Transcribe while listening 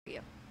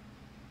you.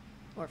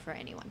 Or for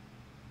anyone.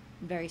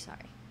 I'm very sorry.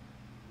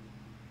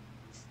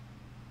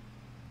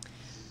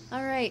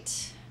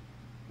 Alright.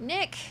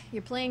 Nick,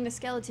 you're playing the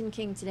Skeleton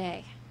King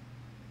today.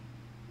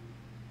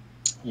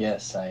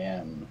 Yes, I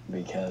am,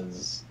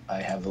 because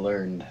I have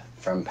learned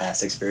from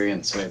past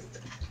experience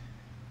with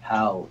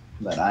Hal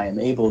that I am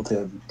able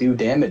to do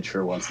damage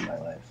for once in my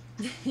life.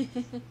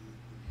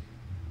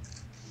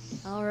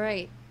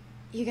 Alright.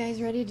 You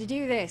guys ready to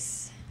do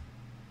this?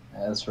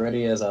 As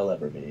ready as I'll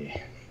ever be.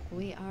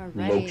 We are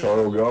ready.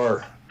 Locharo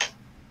Gar.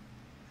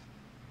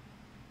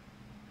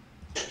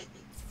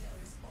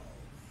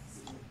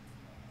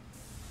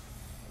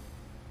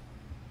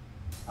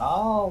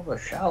 Oh, the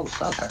shell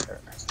sucker.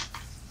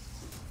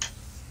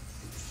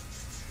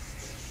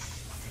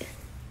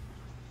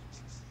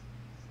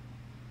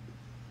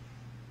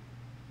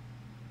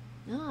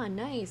 Ah,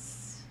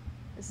 nice.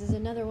 This is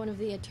another one of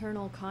the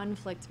Eternal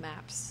Conflict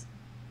maps.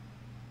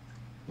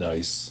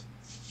 Nice.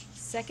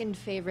 Second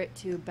favorite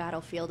to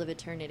Battlefield of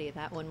Eternity.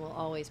 That one will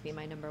always be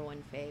my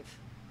 #1 fave.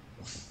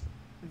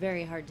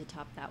 Very hard to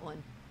top that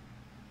one.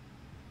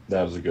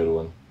 That was a good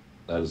one.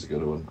 That is a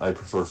good one. I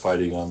prefer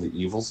fighting on the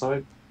evil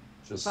side.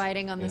 Just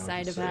fighting on the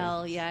side of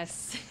hell,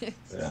 yes.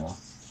 Yeah.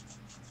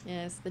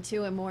 Yes, the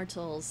two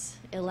immortals,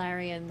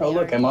 Ilarion the Oh,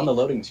 look, I'm on the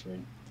loading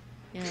screen.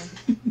 Yeah.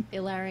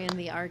 Ilarion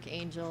the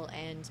Archangel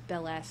and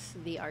Beleth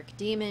the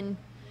Archdemon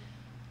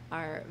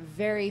are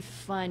very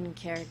fun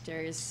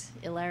characters.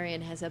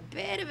 Ilarion has a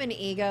bit of an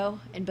ego,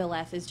 and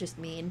Beleth is just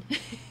mean.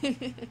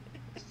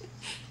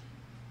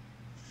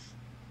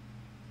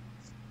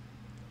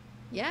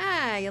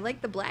 Yeah, you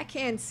like the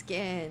Blackhand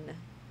skin.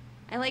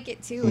 I like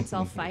it too, it's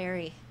all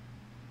fiery.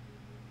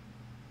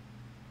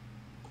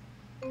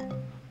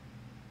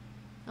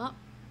 Oh,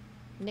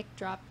 Nick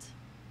dropped.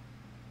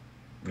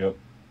 Yep.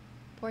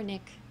 Poor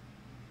Nick.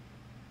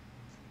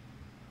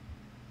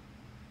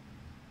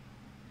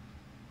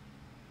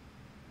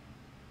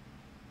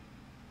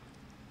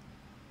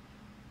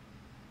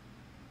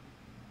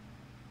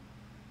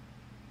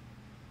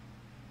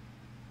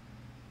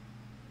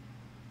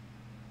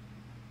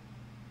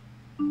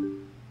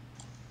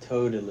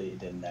 Totally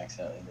didn't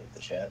accidentally leave the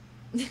chat.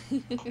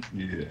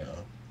 Yeah.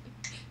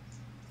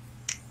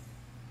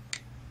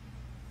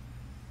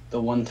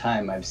 The one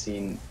time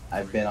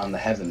I've been on the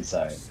heaven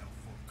side.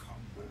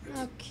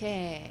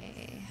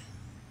 Okay.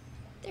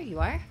 There you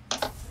are.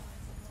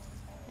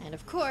 And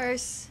of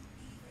course,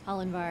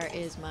 Halenvar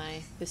is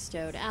my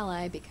bestowed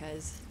ally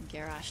because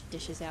Garrosh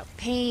dishes out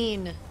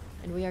pain.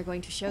 And we are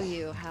going to show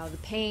you how the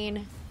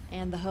pain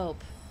and the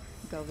hope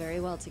go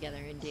very well together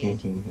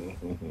indeed.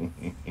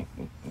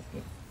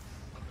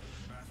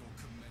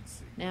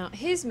 Now,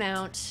 his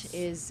mount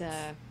is,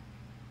 I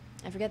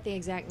forget the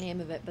exact name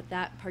of it, but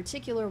that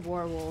particular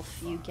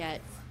werewolf you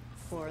get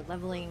for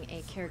leveling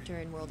a character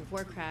in World of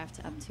Warcraft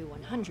up to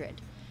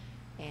 100.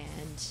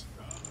 And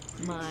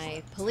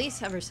my police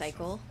hover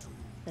cycle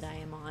that I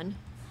am on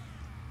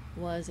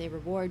was a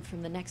reward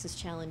from the Nexus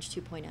Challenge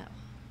 2.0.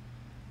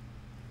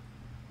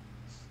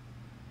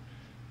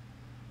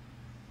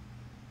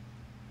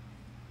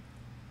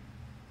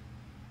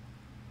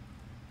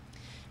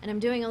 And I'm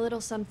doing a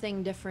little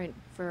something different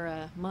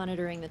for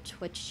monitoring the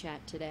Twitch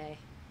chat today.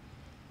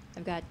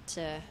 I've got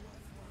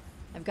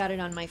it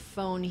on my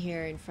phone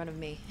here in front of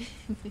me,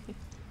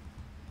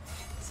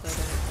 so I don't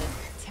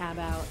have to tab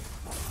out.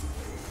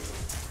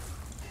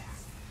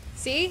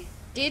 See?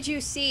 Did you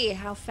see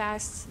how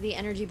fast the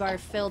energy bar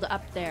filled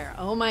up there?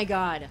 Oh my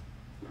god.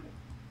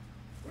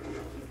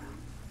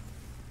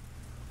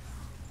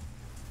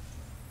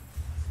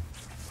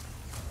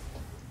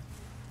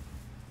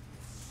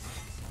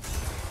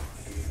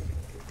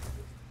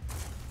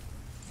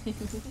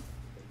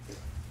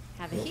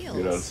 Have a heal.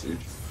 Get out of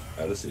siege.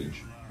 Out of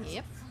siege.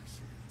 Yep.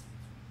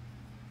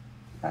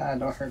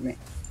 Don't hurt me.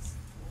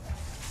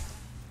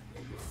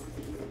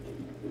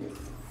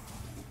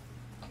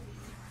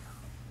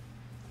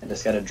 I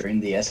just gotta drain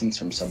the essence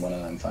from someone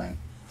and I'm fine.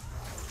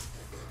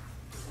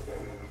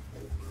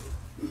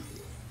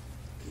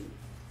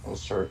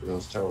 Those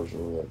towers are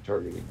like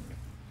targeting me.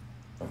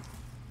 Oh,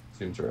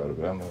 seems they're out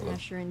of ammo.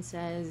 Asherin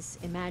says,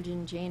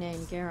 imagine Jaina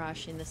and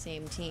Garrosh in the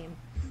same team.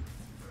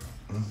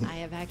 I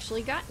have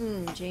actually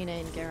gotten Jaina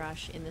and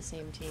Garrosh in the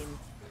same team.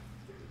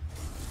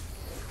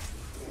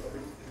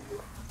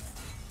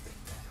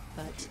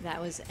 But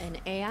that was an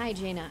AI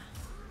Jaina.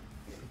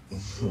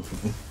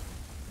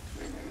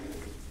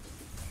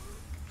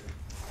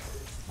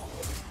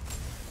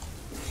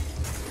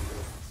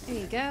 There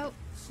you go.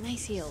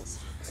 Nice heals.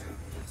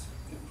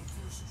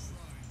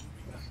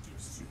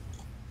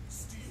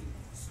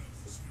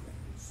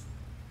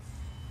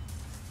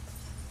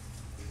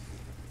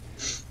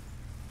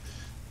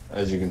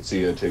 As you can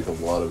see, I take a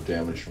lot of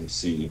damage from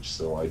siege,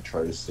 so I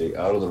try to stay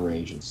out of the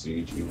range in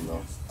siege, even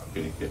though I'm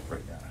getting hit right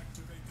now.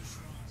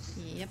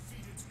 Yep.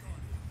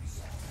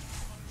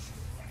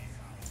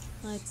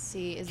 Let's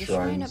see, is the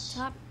shrine up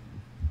top?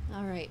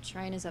 Alright,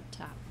 shrine is up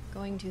top.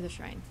 Going to the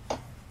shrine.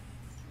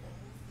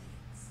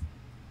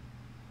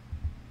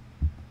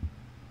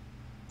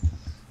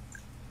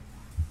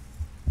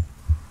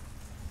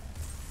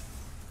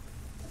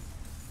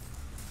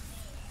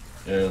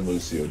 And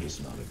Lucio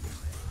just nodded.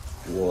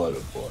 What a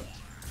butt.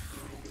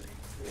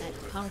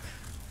 That punk.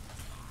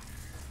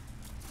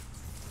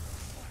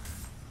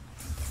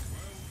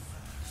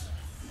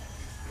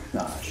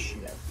 Ah,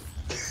 shit.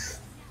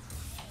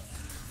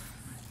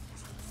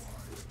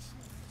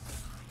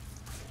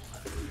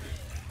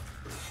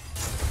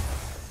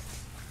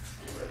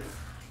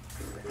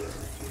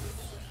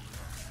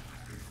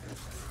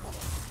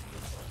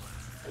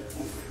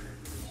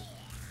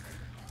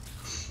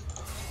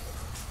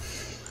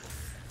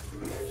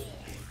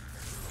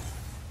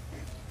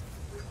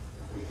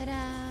 Ta-da!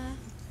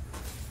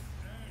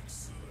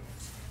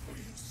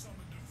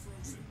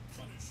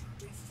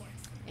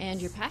 And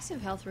your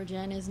passive health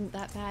regen isn't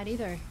that bad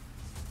either.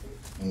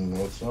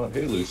 No, it's not.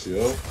 Hey,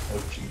 Lucio.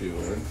 What you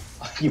doing?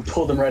 You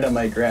pulled him right on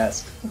my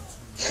grasp.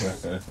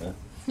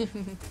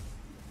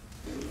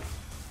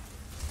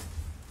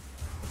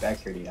 Back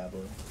here,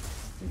 Diablo.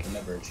 You can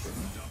never escape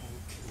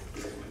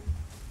me.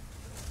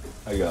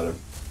 I got him.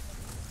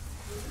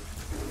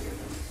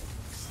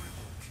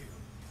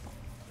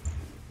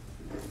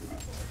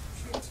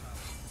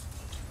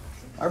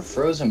 Our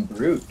frozen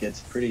brute gets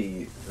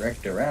pretty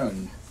wrecked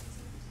around.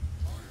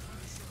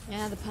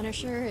 Yeah, the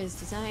Punisher is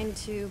designed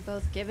to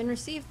both give and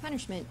receive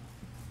punishment.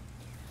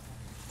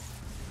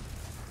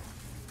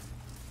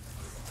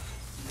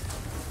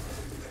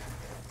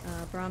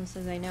 Brahm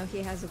says, I know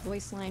he has a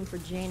voice line for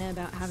Jaina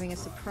about having a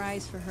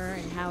surprise for her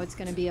and how it's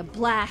going to be a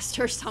blast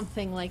or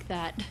something like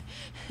that.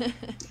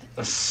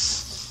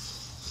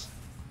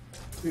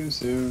 Too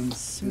soon.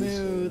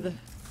 Smooth.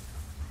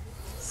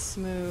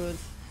 Smooth.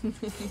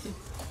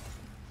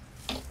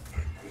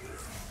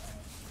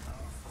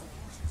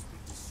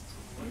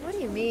 What do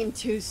you mean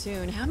too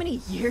soon? How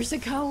many years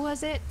ago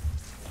was it?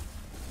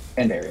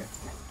 End area.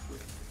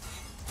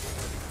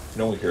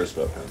 No one cares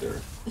about Panther.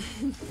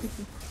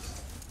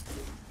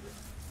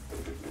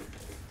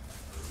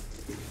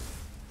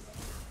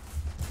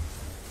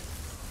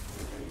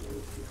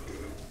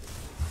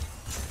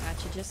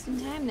 Got you just in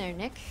time there,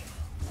 Nick.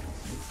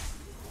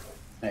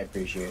 I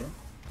appreciate it.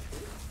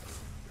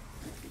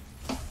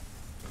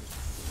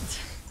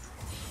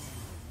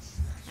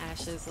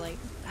 Ash is like,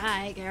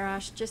 hi,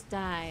 Garrosh, just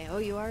die. Oh,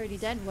 you already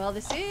dead? Well,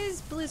 this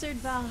is Blizzard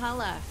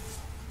Valhalla.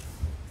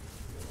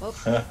 Whoop.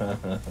 I'm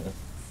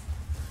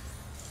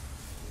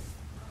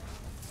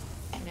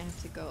gonna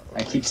have to go over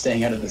I keep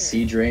staying out of the here.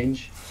 siege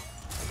range.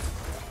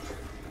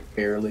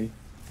 Barely.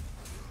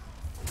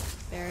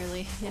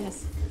 Barely,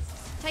 yes.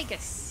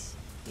 Tychus,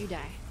 you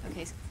die.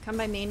 Okay, come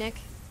by me, Nick.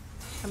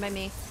 Come by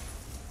me.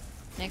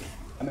 Nick,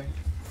 I mean,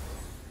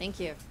 thank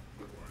you.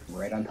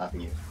 right on top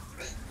of you.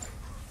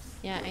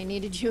 Yeah, I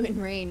needed you in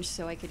range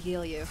so I could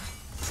heal you.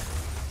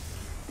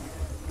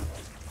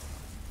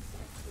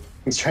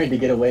 He's trying to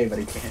get away, but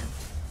he can't.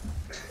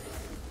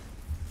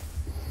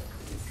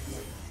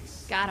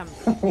 Got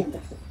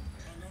him.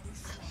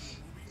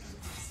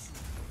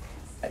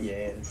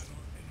 Yes.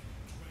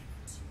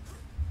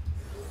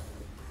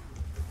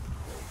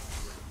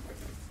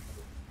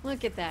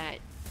 Look at that.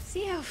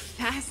 See how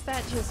fast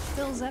that just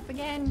fills up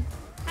again?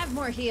 Have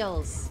more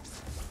heals.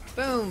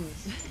 Boom.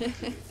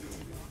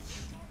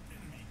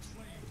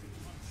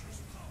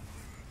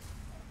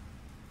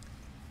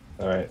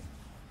 Alright.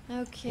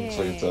 Okay. Looks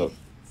like it's up.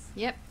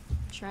 Yep.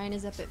 Shrine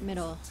is up at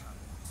middle.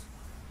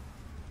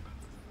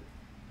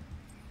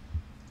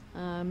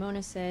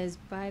 Mona says,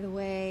 by the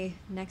way,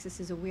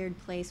 Nexus is a weird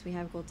place. We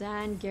have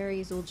Gul'dan,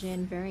 Gary,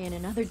 Zul'jin, Varian,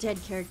 and other dead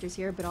characters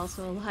here, but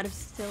also a lot of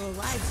still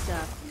alive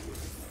stuff.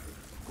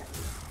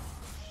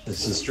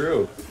 This is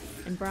true.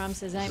 And Brahm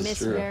says, I This is miss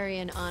true.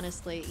 Varian,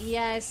 honestly.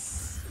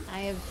 Yes, I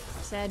have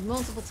said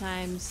multiple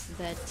times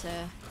that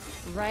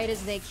right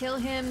as they kill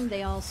him,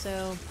 they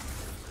also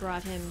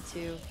brought him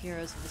to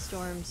Heroes of the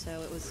Storm,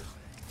 so it was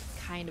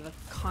kind of a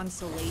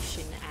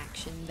consolation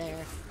action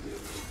there.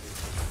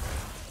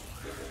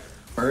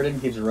 Burden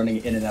keeps running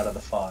in and out of the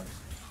fog.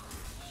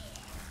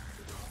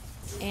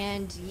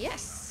 And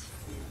yes,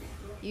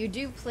 you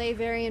do play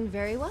Varian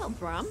very well,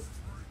 Brahm.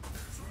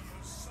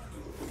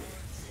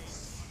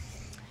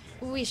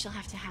 We shall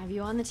have to have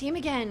you on the team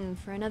again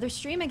for another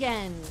stream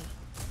again.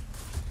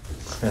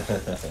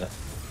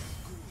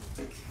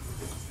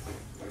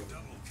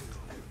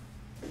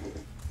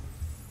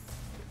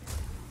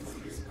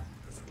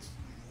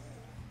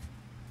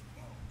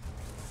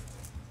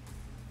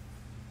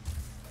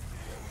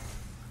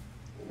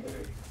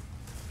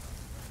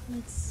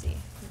 Let's see.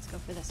 Let's go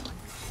for this one.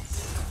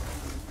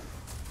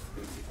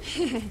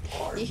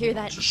 You hear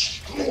that?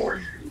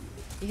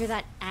 You hear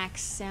that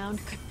axe sound?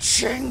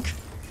 Ka-chink!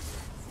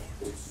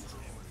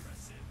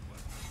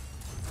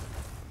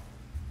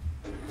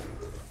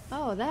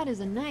 Oh, that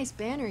is a nice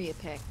banner you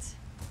picked.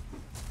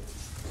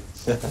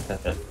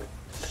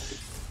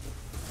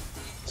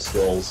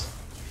 Skulls.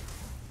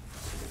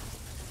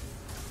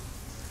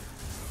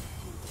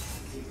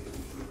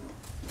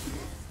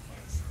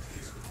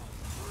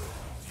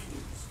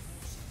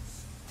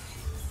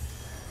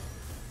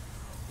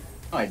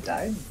 Oh, I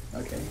died?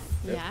 Okay.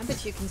 Yeah,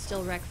 but you can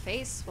still wreck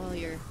face while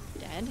you're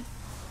dead.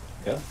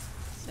 Yeah.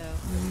 So,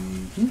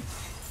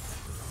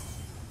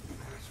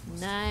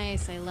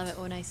 Nice. I love it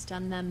when I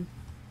stun them.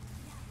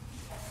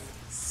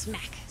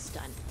 Smack.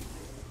 Stun.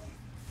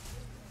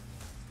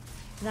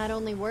 That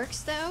only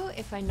works, though,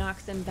 if I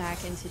knock them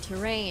back into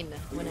terrain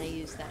when I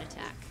use that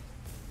attack.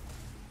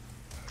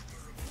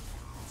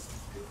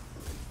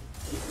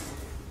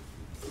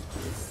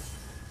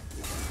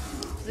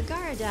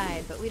 Zagara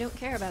died, but we don't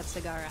care about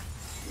Zagara.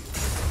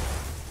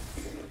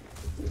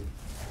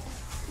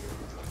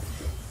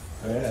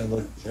 Yeah,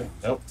 look. Yep.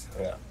 Nope.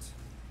 Yeah.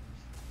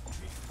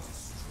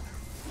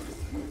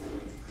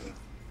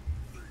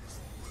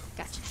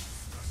 Gotcha.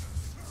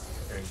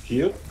 Thank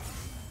you.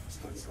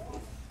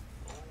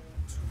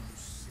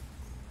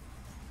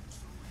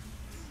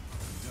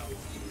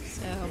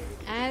 So,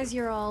 as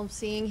you're all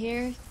seeing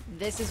here,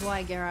 this is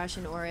why Garrosh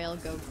and Oriel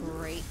go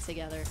great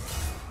together.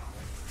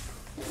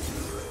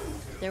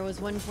 There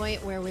was one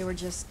point where we were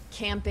just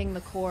camping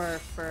the core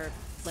for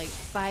like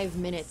 5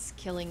 minutes,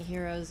 killing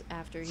heroes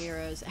after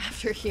heroes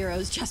after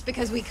heroes just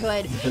because we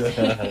could.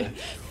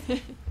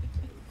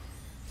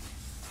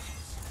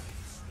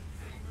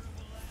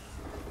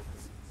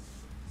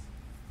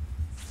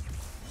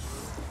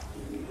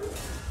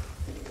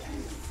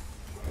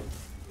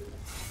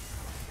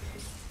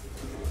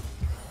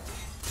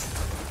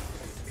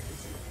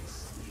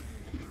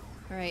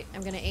 Alright,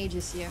 I'm gonna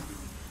Aegis you.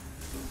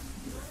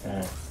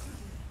 Alright.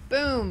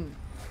 Boom!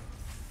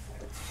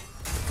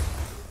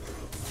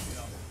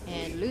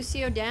 And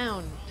Lucio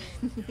down.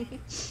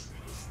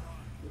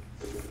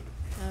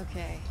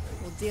 Okay,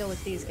 we'll deal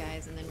with these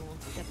guys and then we'll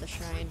get the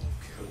shrine.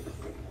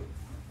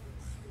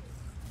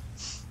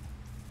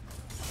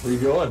 Where you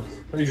going?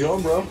 Where you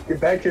going, bro?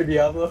 Get back here,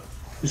 Diablo.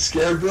 You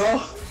scared, bro?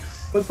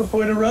 What's the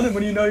point of running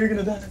when you know you're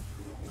gonna die?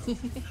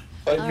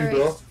 Fight me, Alright.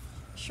 bro.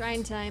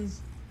 Shrine time.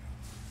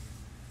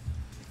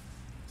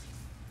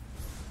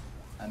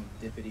 I'm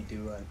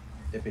dippity-doo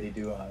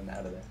on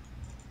out of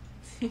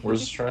there.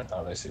 Where's the shrine?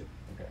 Oh, I see.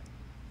 Okay.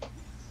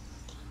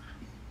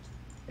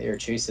 They are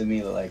chasing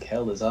me like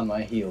hell is on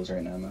my heels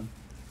right now, man.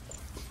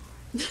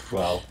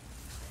 Wow.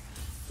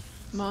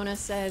 Mona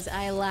says,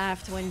 I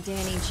laughed when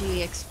Danny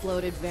G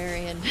exploded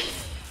Varian.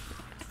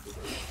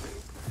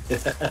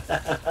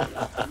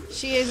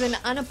 She is an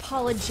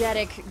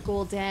unapologetic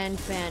Gul'dan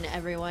fan,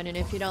 everyone, and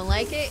if you don't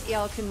like it,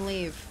 y'all can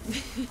leave.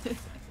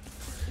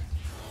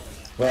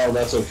 Well,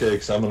 that's okay,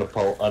 because I'm an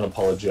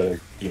unapologetic,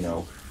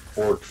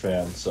 orc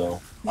fan,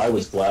 so I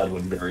was glad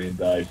when Varian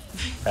died.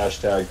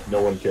 Hashtag,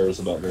 no one cares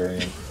about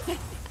Varian.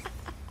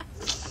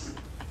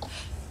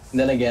 And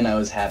then again, I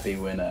was happy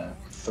when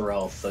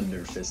Thrall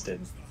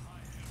thunder-fisted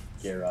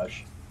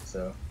Garrosh,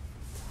 so...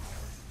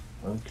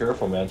 Well,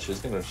 careful, man. She's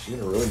gonna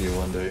ruin you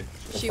one day.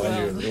 She'll find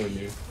you and ruin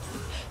you.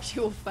 She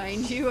will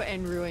find you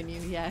and ruin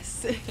you,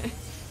 yes.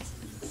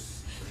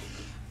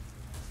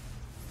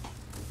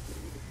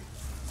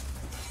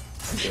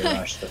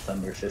 Garrosh the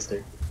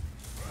thunder-fister.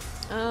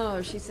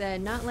 Oh, she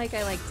said, not like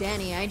I like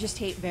Danny, I just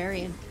hate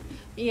Varian.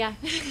 Yeah.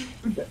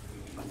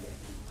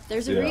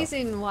 There's a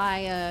reason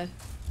why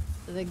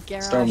the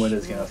Garrosh... Stormwind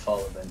is gonna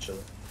fall eventually.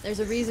 There's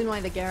a reason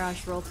why the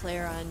Garrosh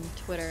roleplayer on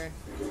Twitter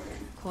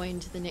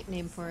coined the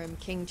nickname for him,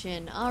 King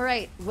Chin.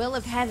 Alright, Will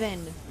of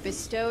Heaven.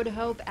 Bestowed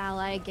hope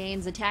ally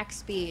gains attack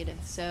speed.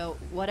 So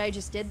what I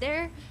just did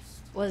there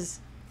was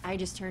I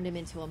just turned him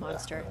into a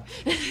monster.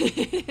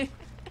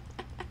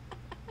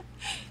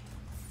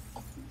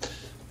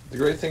 The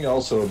great thing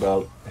also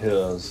about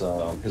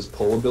his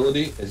pull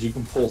ability is you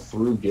can pull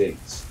through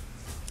gates.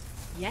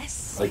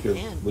 Yes, Like you if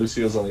can.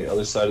 Lucio's on the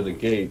other side of the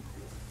gate,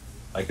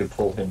 I could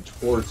pull him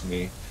towards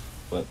me,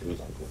 but it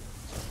was ugly.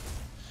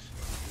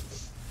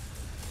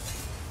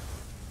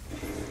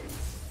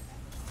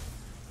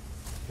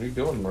 Where you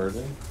going,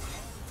 Merlin?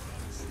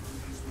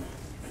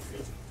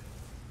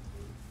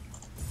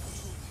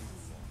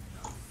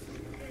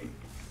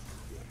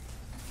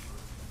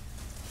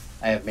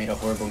 I have made a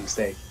horrible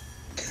mistake.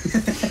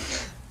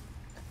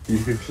 You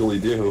usually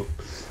do.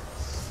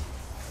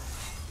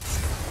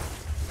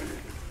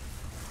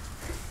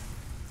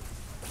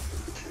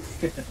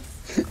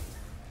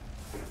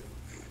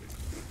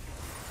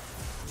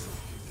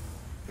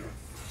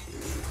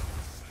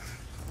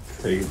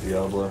 Take it,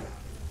 Diablo.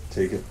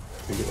 Take it.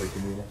 Take it like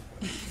you mean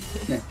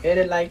it. Hit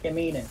it like you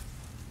mean it.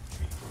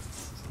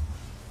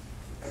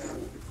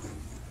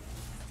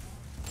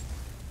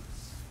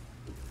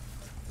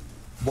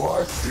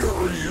 My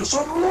fury is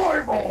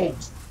unrivaled!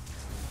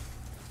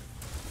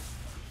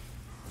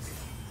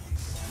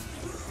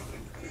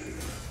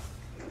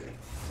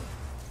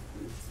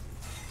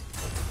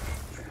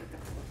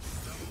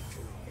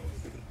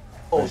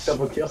 Oh,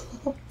 double kill.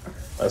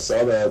 I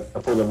saw that. I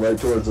pulled him right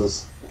towards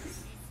us.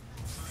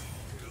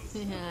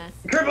 Yeah.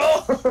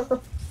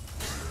 Cripple!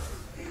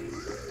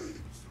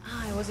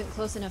 Ah, I wasn't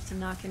close enough to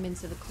knock him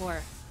into the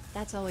core.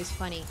 That's always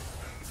funny.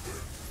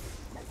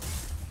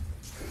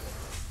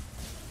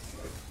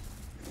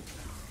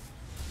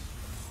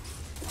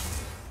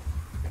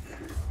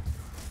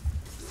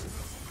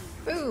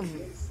 Boom!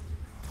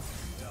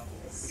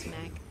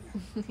 Smack.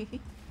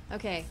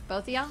 Okay,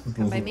 both of y'all,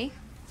 come by me.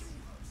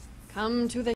 Come to the